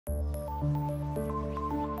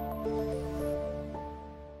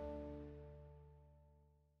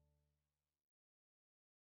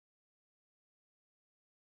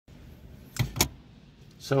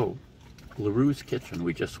So, LeRoux's Kitchen,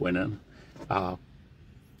 we just went in. I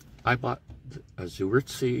bought a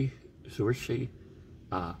Zurichi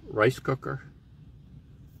rice cooker,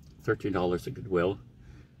 $13 at Goodwill,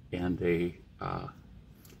 and their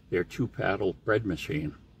 2-paddle bread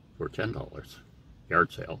machine for $10,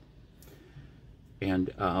 yard sale.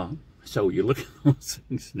 And so you look at those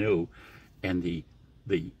things new, and the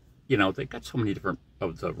you know, they got so many different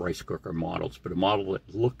of the rice cooker models, but a model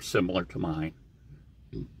that looks similar to mine,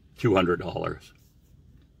 $200.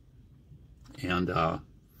 And I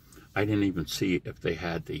didn't even see if they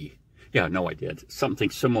had the, yeah, no, I did.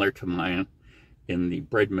 Something similar to mine in the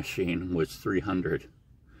bread machine was $300.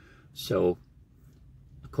 So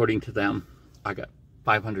according to them, I got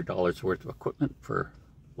 $500 worth of equipment for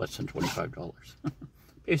less than $25.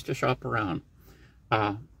 Pays to shop around.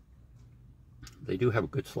 They do have a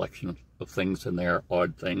good selection of things in there,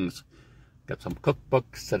 odd things. Got some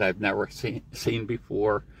cookbooks that I've never seen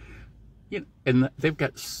before. You know, and they've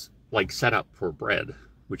got like set up for bread,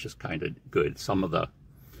 which is kind of good. Some of the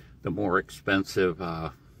more expensive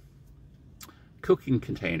cooking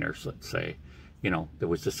containers, let's say, you know, there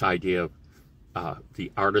was this idea of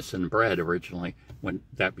the artisan bread originally. When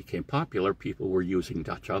that became popular, people were using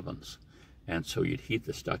Dutch ovens. And so you'd heat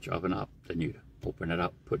this Dutch oven up, then you'd open it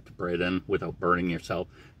up, put the bread in without burning yourself,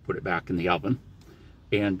 put it back in the oven.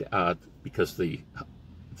 And because the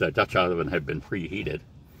Dutch oven had been preheated.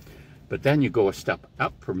 But then you go a step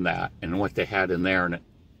up from that, and what they had in there, and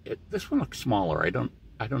this one looks smaller. I don't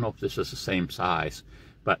know if this is the same size,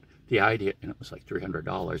 but the idea, and it was like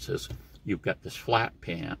 $300, is you've got this flatter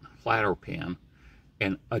pan,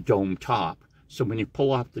 and a dome top. So when you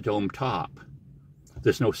pull off the dome top,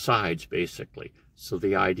 there's no sides basically. So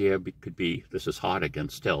the idea could be, this is hot again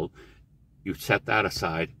still, you set that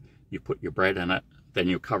aside, you put your bread in it, then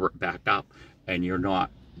you cover it back up, and you're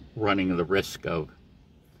not running the risk of,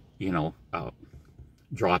 you know,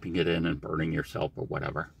 dropping it in and burning yourself or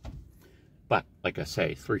whatever. But like I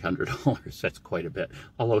say, $300, that's quite a bit.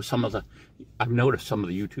 Although I've noticed some of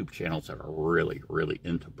the YouTube channels that are really, really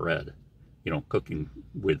into bread, you know, cooking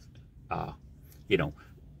with, you know,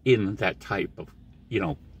 in that type of, you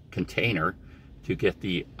know, container, to get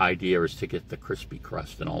the idea is to get the crispy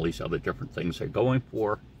crust and all these other different things they're going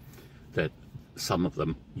for, that some of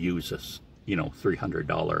them use this, you know,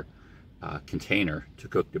 $300 container to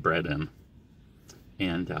cook the bread in.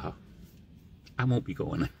 And I won't be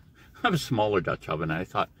going there. I have a smaller Dutch oven, and I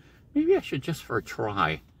thought maybe I should, just for a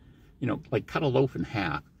try, you know, like cut a loaf in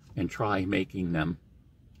half and try making them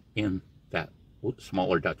in that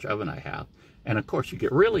smaller Dutch oven I have. And of course you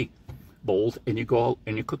get really bold, and you go out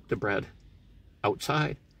and you cook the bread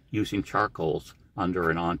outside using charcoals under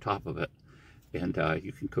and on top of it. And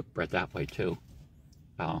you can cook bread that way too.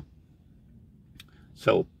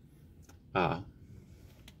 So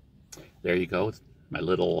there you go, my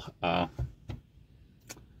little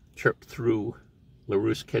trip through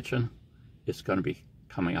LeRoux's Kitchen is going to be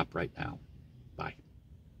coming up right now. Bye.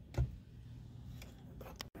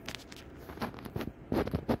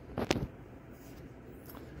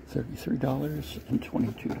 $33 and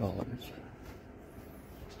 $22.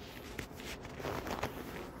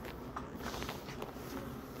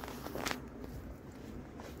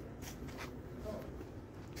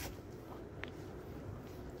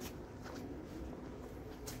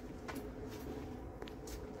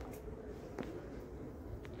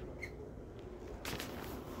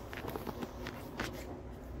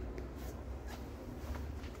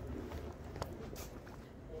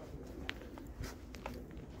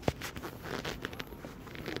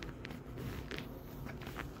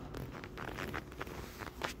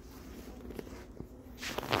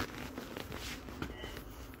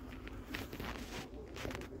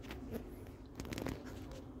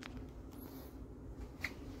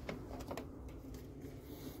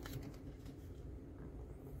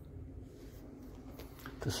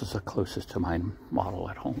 This is the closest to my model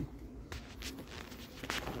at home.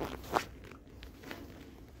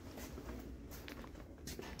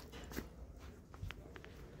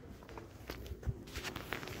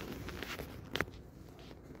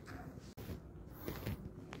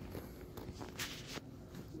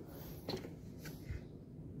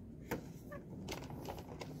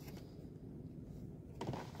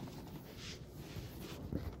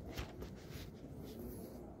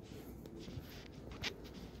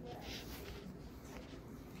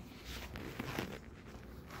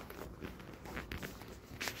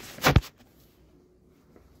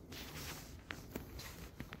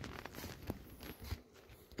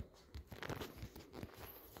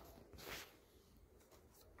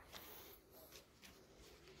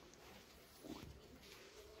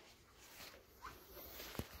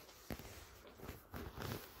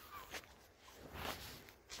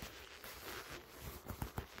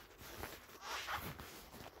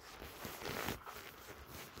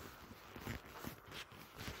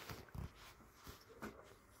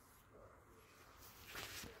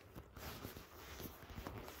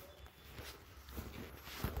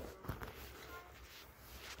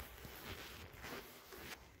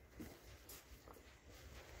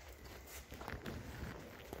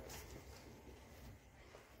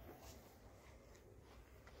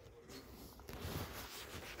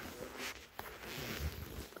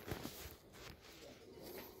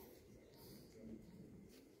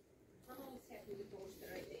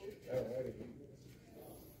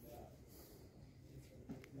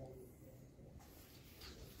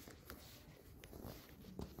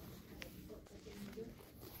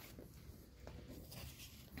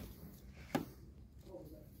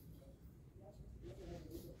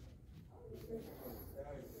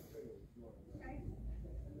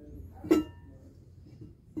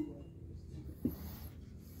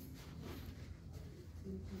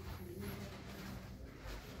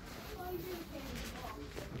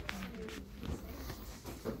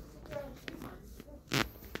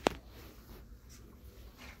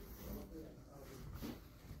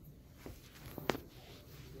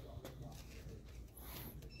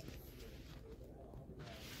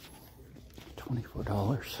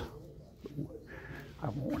 $24. I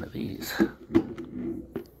want one of these.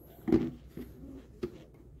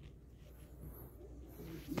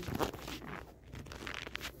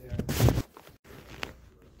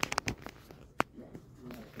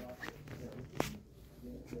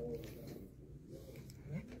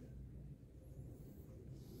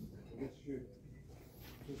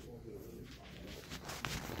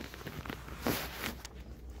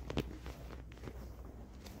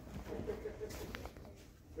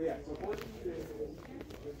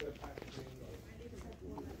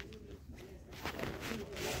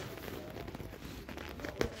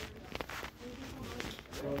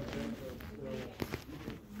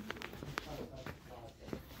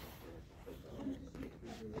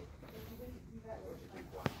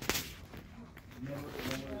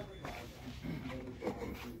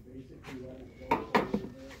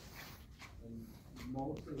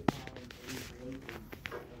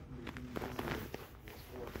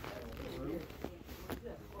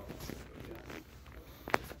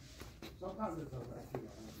 Sometimes it's